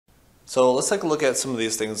So let's take a look at some of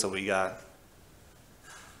these things that we got.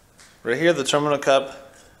 Right here, the terminal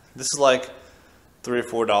cup. This is like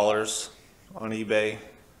 $3 or $4 on eBay.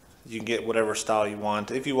 You can get whatever style you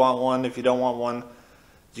want. If you want one, if you don't want one,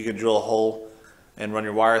 you can drill a hole and run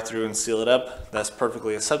your wire through and seal it up. That's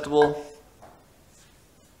perfectly acceptable.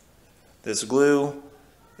 This glue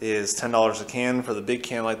is $10 a can for the big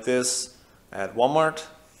can like this at Walmart.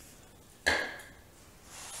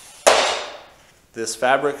 This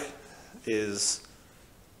fabric is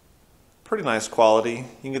pretty nice quality. You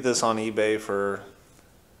can get this on eBay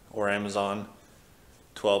or Amazon,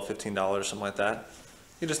 $12, $15, something like that.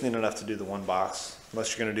 You just need enough to do the one box,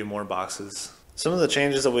 unless you're going to do more boxes. Some of the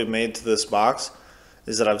changes that we've made to this box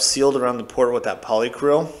is that I've sealed around the port with that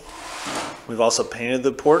polycryl. We've also painted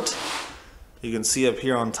the port. You can see up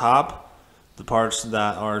here on top the parts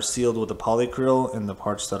that are sealed with the polycryl and the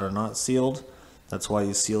parts that are not sealed. That's why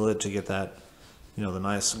you seal it, to get that, you know, the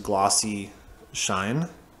nice glossy shine.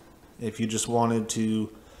 If you just wanted to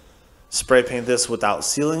spray paint this without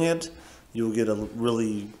sealing it, you will get a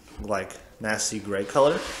really like nasty gray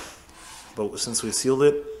color. But since we sealed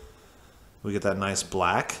it, we get that nice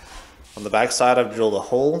black. On the back side, I've drilled a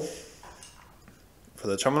hole for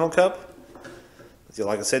the terminal cup.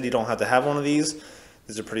 Like I said, you don't have to have one of these.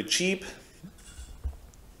 These are pretty cheap.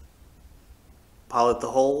 Pilot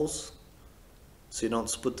the holes so you don't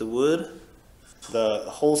split the wood. The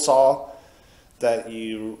hole saw that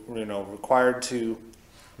you required to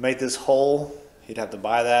make this hole, you'd have to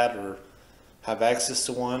buy that or have access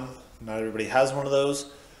to one. Not everybody has one of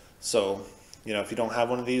those. So, if you don't have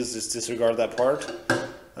one of these, just disregard that part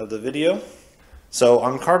of the video. So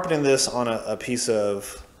I'm carpeting this on a piece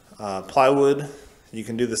of plywood. You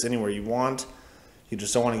can do this anywhere you want. You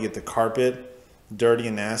just don't want to get the carpet dirty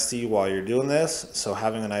and nasty while you're doing this. So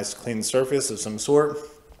having a nice clean surface of some sort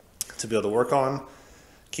to be able to work on,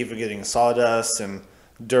 keep from getting sawdust and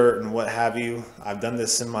dirt and what have you. I've done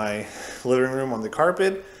this in my living room on the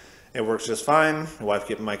carpet. It works just fine. Your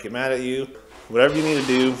wife might get mad at you. Whatever you need to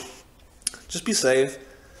do, just be safe.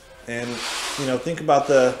 And think about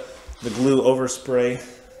the glue overspray.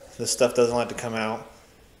 This stuff doesn't like to come out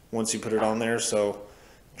once you put it on there, so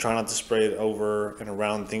try not to spray it over and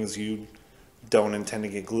around things you don't intend to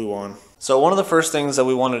get glue on. So one of the first things that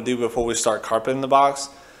we want to do before we start carpeting the box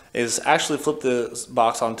is actually flip the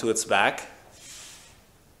box onto its back.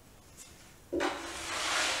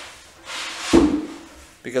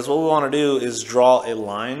 Because what we want to do is draw a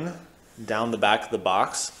line down the back of the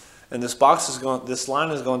box, and this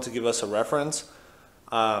line is going to give us a reference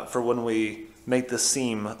for when we make the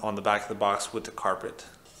seam on the back of the box with the carpet.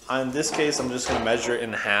 In this case, I'm just going to measure it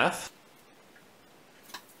in half.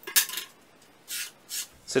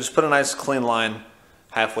 So just put a nice clean line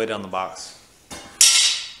halfway down the box.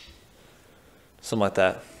 Something like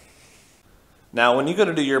that. Now when you go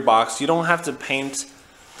to do your box, you don't have to paint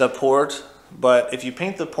the port, but if you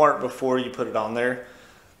paint the port before you put it on there,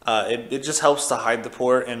 it just helps to hide the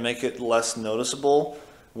port and make it less noticeable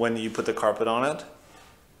when you put the carpet on it.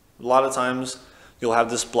 A lot of times you'll have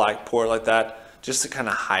this black port like that just to kind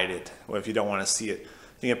of hide it, or if you don't want to see it.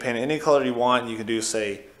 You can paint it any color you want. You can do,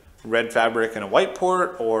 say, red fabric and a white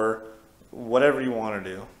port, or whatever you want to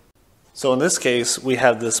do. So in this case, we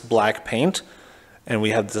have this black paint and we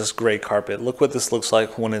have this gray carpet. Look what this looks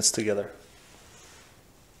like when it's together.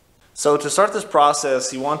 So to start this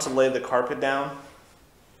process, you want to lay the carpet down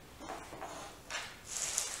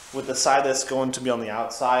with the side that's going to be on the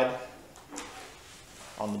outside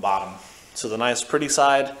on the bottom. So the nice pretty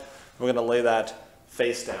side, we're going to lay that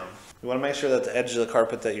face down. You want to make sure that the edge of the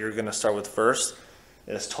carpet that you're going to start with first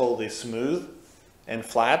is totally smooth and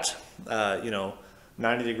flat,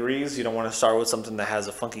 90 degrees. You don't want to start with something that has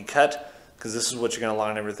a funky cut, because this is what you're going to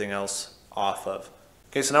line everything else off of.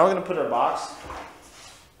 Okay, so now we're going to put our box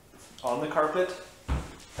on the carpet.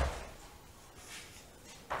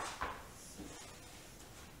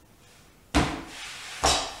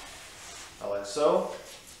 Like so.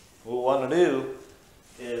 What we want to do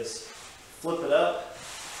is flip it up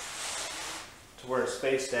to where it's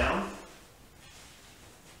face down,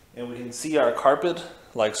 and we can see our carpet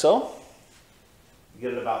like so.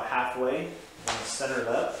 Get it about halfway and center it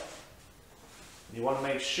up. You want to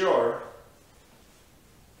make sure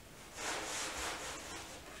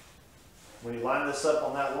when you line this up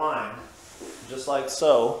on that line, just like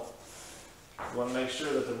so, you want to make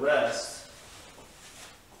sure that the rest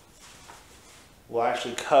will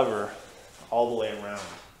actually cover all the way around.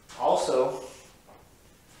 Also,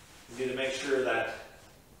 you need to make sure that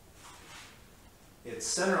it's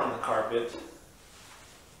centered on the carpet,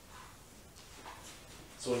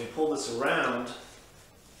 so when you pull this around,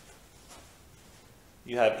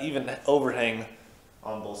 you have even overhang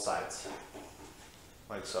on both sides,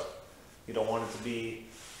 like so. You don't want it to be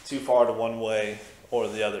too far to one way or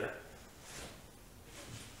the other.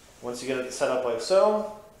 Once you get it set up like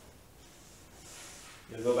so,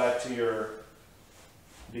 you'll go back to your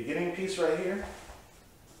beginning piece right here.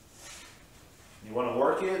 You want to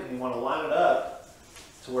work it and you want to line it up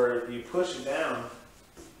to where you push it down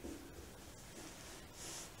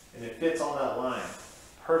and it fits on that line,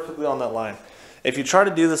 perfectly on that line. If you try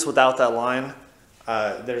to do this without that line,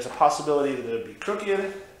 there's a possibility that it'd be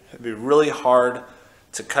crooked. It'd be really hard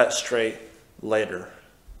to cut straight later.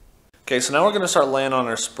 Okay, so now we're going to start laying on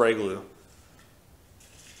our spray glue.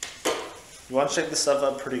 You want to shake this stuff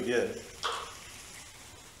up pretty good.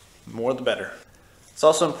 More the better. It's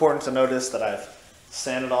also important to notice that I've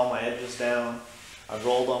sanded all my edges down. I've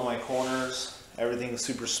rolled all my corners. Everything's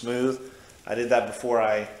super smooth. I did that before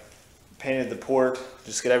I painted the port.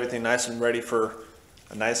 Just get everything nice and ready for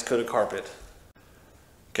a nice coat of carpet.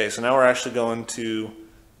 Okay, so now we're actually going to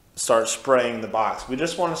start spraying the box. We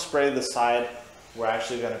just want to spray the side we're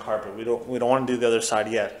actually going to carpet. We don't want to do the other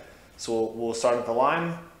side yet. So we'll start at the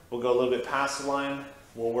line. We'll go a little bit past the line.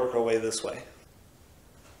 We'll work our way this way.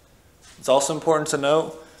 It's also important to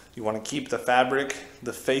note, you want to keep the fabric,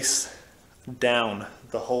 the face down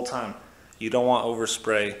the whole time. You don't want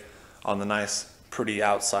overspray on the nice, pretty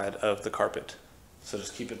outside of the carpet. So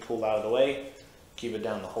just keep it pulled out of the way, keep it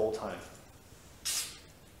down the whole time.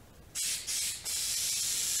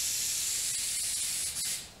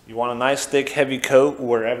 You want a nice, thick, heavy coat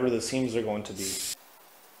wherever the seams are going to be.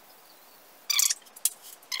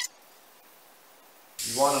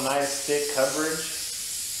 You want a nice, thick coverage.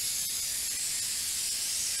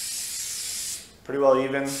 Pretty well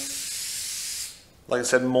even. Like I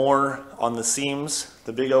said, more on the seams.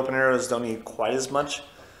 The big open arrows don't need quite as much.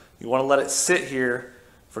 You want to let it sit here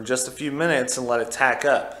for just a few minutes and let it tack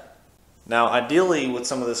up. Now ideally with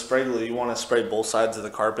some of the spray glue, you want to spray both sides of the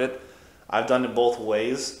carpet. I've done it both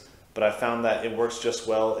ways, but I found that it works just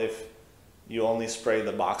well if you only spray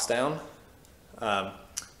the box down.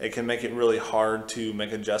 It can make it really hard to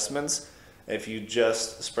make adjustments if you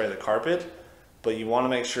just spray the carpet, but you want to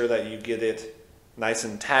make sure that you get it nice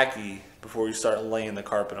and tacky before you start laying the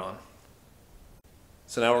carpet on.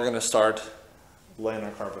 So now we're going to start laying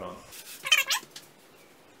our carpet on.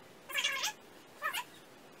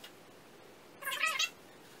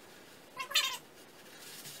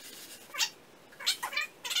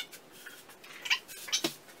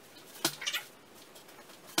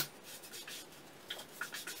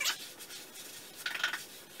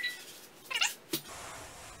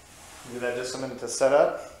 Give that just a minute to set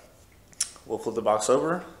up. We'll flip the box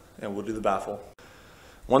over and we'll do the baffle.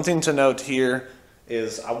 One thing to note here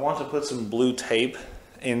is I want to put some blue tape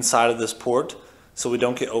inside of this port so we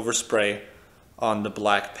don't get overspray on the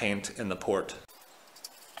black paint in the port.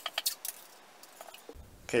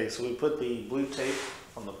 Okay, so we put the blue tape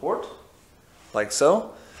on the port, like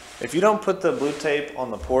so. If you don't put the blue tape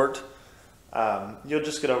on the port, you'll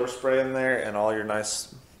just get overspray in there and all your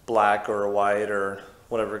nice black or white or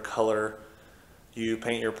whatever color you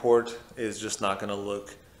paint your port is just not going to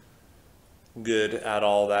look good at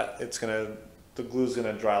all. The glue's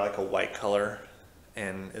going to dry like a white color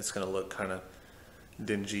and it's going to look kind of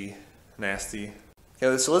dingy, nasty.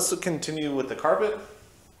 Okay, so let's continue with the carpet.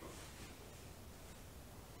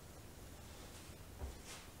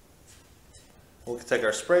 We'll take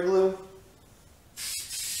our spray glue.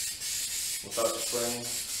 We'll start spraying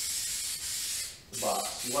the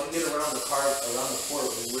box. You want to get around the port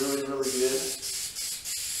really, really good.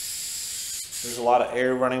 There's a lot of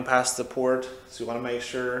air running past the port, so you want to make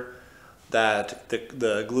sure that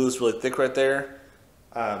the glue is really thick right there,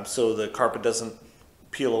 so the carpet doesn't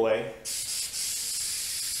peel away.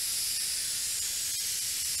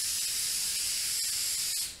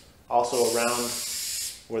 Also around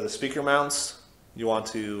where the speaker mounts, you want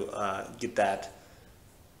to get that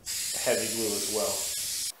heavy glue as well.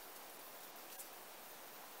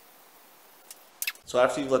 So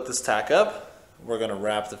after you let this tack up, we're going to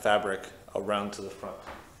wrap the fabric around to the front.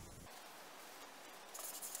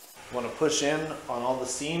 You want to push in on all the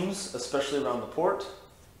seams, especially around the port.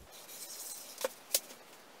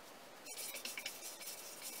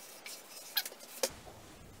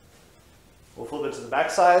 We'll flip it to the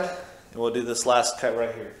back side and we'll do this last cut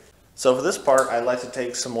right here. So for this part, I'd like to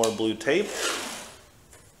take some more blue tape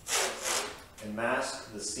and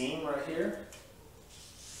mask the seam right here.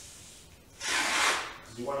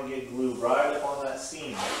 You want to get glue right up on that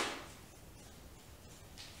seam,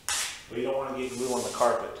 but you don't want to get glue on the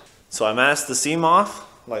carpet. So I mask the seam off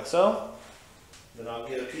like so. Then I'll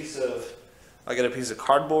get a piece of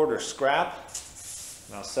cardboard or scrap,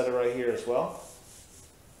 And I'll set it right here as well.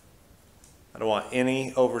 I don't want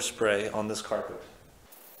any overspray on this carpet.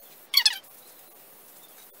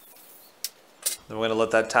 Then we're going to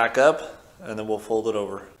let that tack up, and then we'll fold it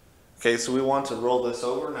over. Okay, so we want to roll this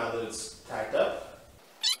over now that it's tacked up.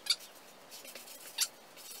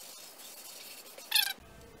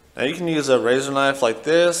 Now you can use a razor knife like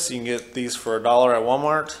this. You can get these for $1 at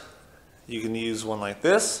Walmart. You can use one like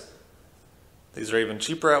this. These are even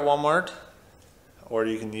cheaper at Walmart. Or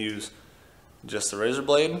you can use just a razor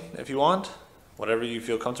blade if you want, whatever you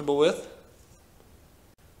feel comfortable with.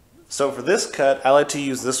 So for this cut, I like to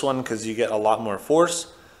use this one because you get a lot more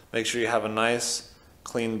force. Make sure you have a nice,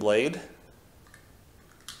 clean blade.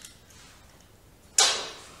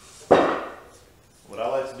 What I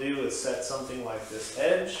like to do is set something like this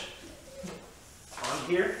edge on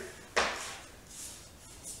here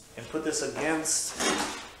and put this against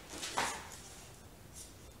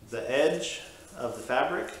the edge of the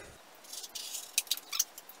fabric.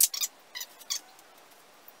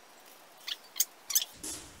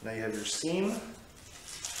 Now you have your seam.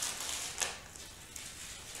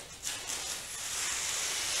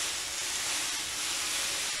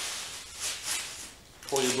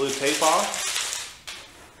 Pull your blue tape off.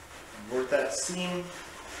 Work that seam.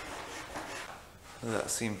 Look at that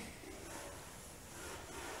seam.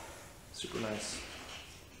 Super nice.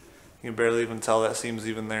 You can barely even tell that seam's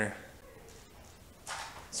even there.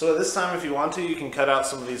 So at this time, if you want to, you can cut out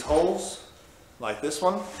some of these holes, like this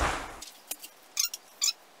one.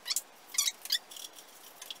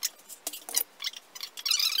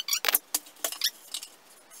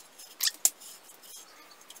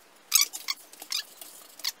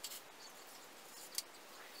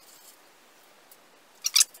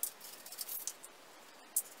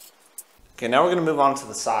 Okay, now we're going to move on to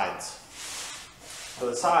the sides. For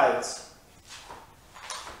the sides,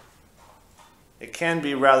 it can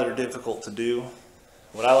be rather difficult to do.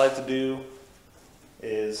 What I like to do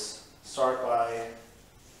is start by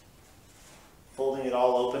folding it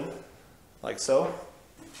all open, like so.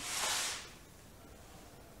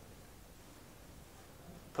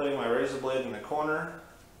 Putting my razor blade in the corner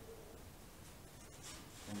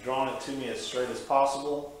and drawing it to me as straight as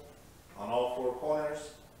possible on all four corners.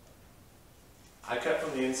 I cut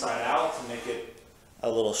from the inside out to make it a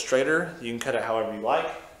little straighter. You can cut it however you like.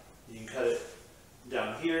 You can cut it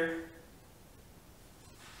down here.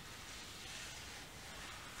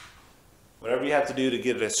 Whatever you have to do to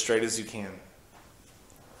get it as straight as you can.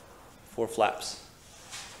 4 flaps.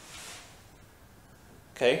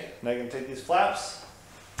 Okay, now you're going to take these flaps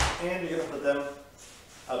and you're going to put them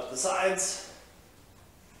up the sides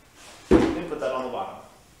and put that on the bottom.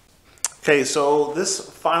 Okay, so this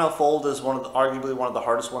final fold is arguably one of the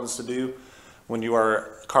hardest ones to do when you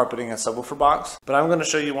are carpeting a subwoofer box. But I'm going to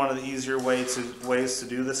show you one of the easier ways to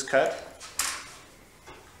do this cut.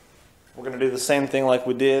 We're going to do the same thing like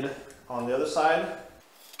we did on the other side.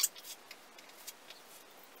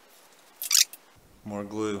 More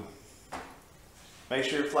glue. Make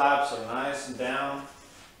sure your flaps are nice and down.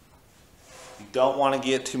 You don't want to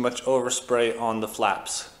get too much overspray on the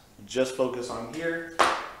flaps. Just focus on here.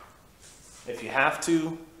 If you have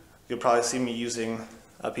to, you'll probably see me using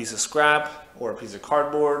a piece of scrap or a piece of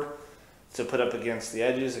cardboard to put up against the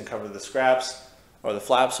edges and cover the scraps or the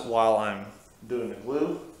flaps while I'm doing the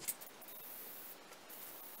glue.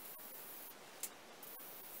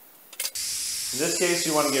 In this case,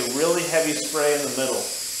 you want to get really heavy spray in the middle.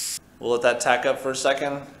 We'll let that tack up for a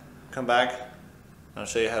second, come back, and I'll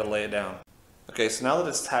show you how to lay it down. Okay, so now that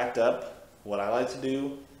it's tacked up, what I like to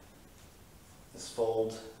do is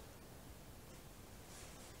fold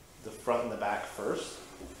the front and the back first.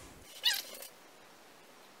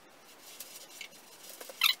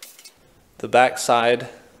 The back side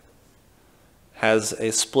has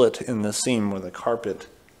a split in the seam where the carpet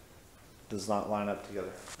does not line up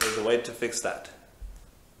together. There's a way to fix that.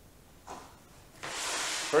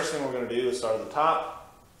 First thing we're going to do is start at the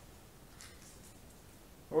top.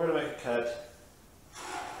 We're going to make a cut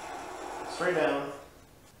straight down.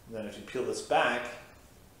 And then if you peel this back,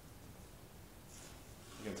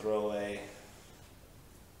 you can throw away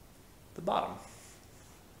the bottom.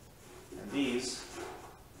 And these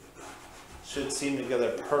should seam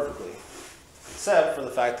together perfectly, except for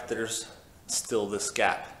the fact that there's still this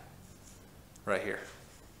gap right here.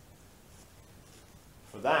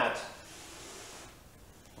 For that,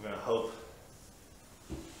 we're going to hope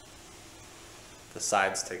the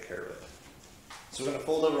sides take care of it. So we're going to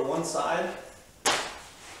fold over one side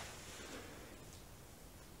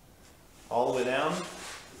all the way down.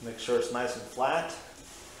 Make sure it's nice and flat.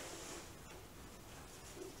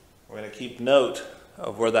 We're going to keep note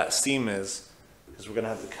of where that seam is, because because we're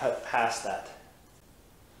going to have to cut past that.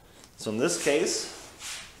 So in this case,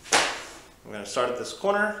 we're going to start at this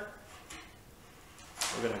corner.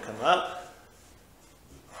 We're going to come up.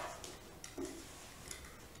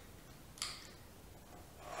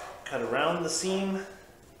 Cut around the seam.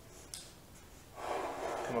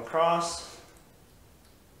 Come across.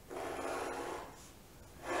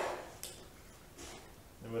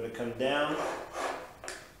 I'm going to come down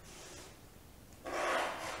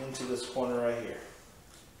into this corner right here.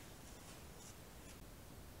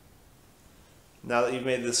 Now that you've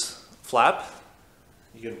made this flap,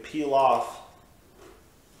 you can peel off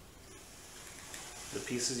the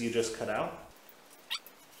pieces you just cut out.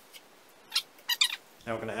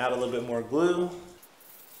 Now we're going to add a little bit more glue.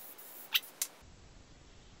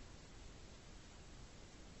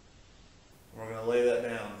 We're going to lay that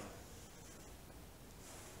down.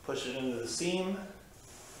 Push it into the seam.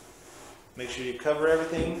 Make sure you cover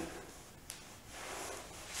everything.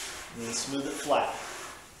 And then smooth it flat.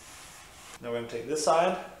 Now we're going to take this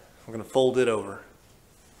side. We're going to fold it over.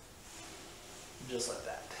 Just like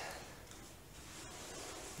that.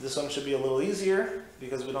 This one should be a little easier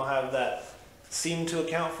because we don't have that seam to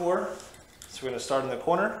account for. So we're going to start in the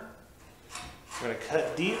corner. We're going to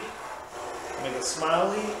cut deep. Make it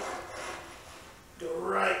smiley. Go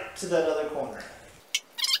right to that other corner.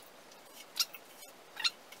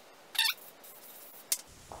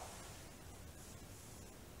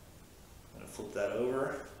 Flip that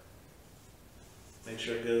over. Make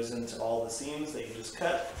sure it goes into all the seams that you just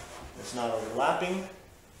cut. It's not overlapping.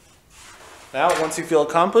 Now, once you feel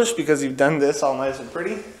accomplished because you've done this all nice and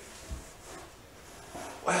pretty,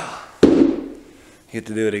 wow, you get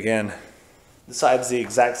to do it again. The side's the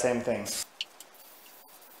exact same thing.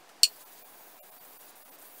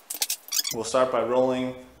 We'll start by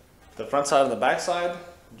rolling the front side and the back side,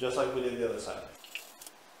 just like we did the other side.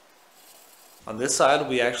 On this side,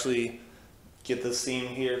 we actually get the seam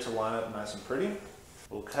here to line up nice and pretty.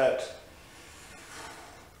 We'll cut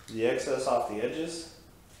the excess off the edges,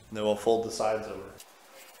 and then we'll fold the sides over.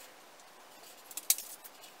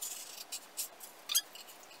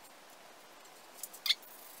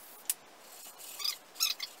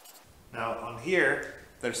 Now on here,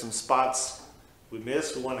 there's some spots we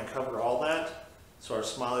missed. We want to cover all that, so our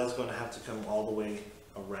smiley is going to have to come all the way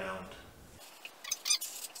around.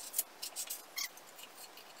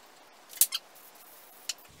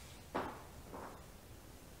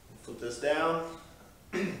 Flip this down.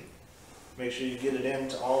 Make sure you get it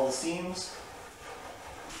into all the seams.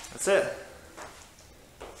 That's it.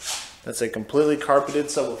 That's a completely carpeted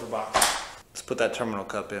subwoofer box. Let's put that terminal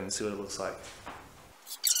cup in and see what it looks like.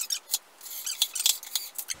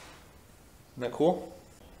 Isn't that cool?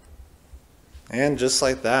 And just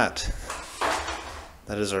like that,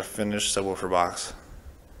 that is our finished subwoofer box.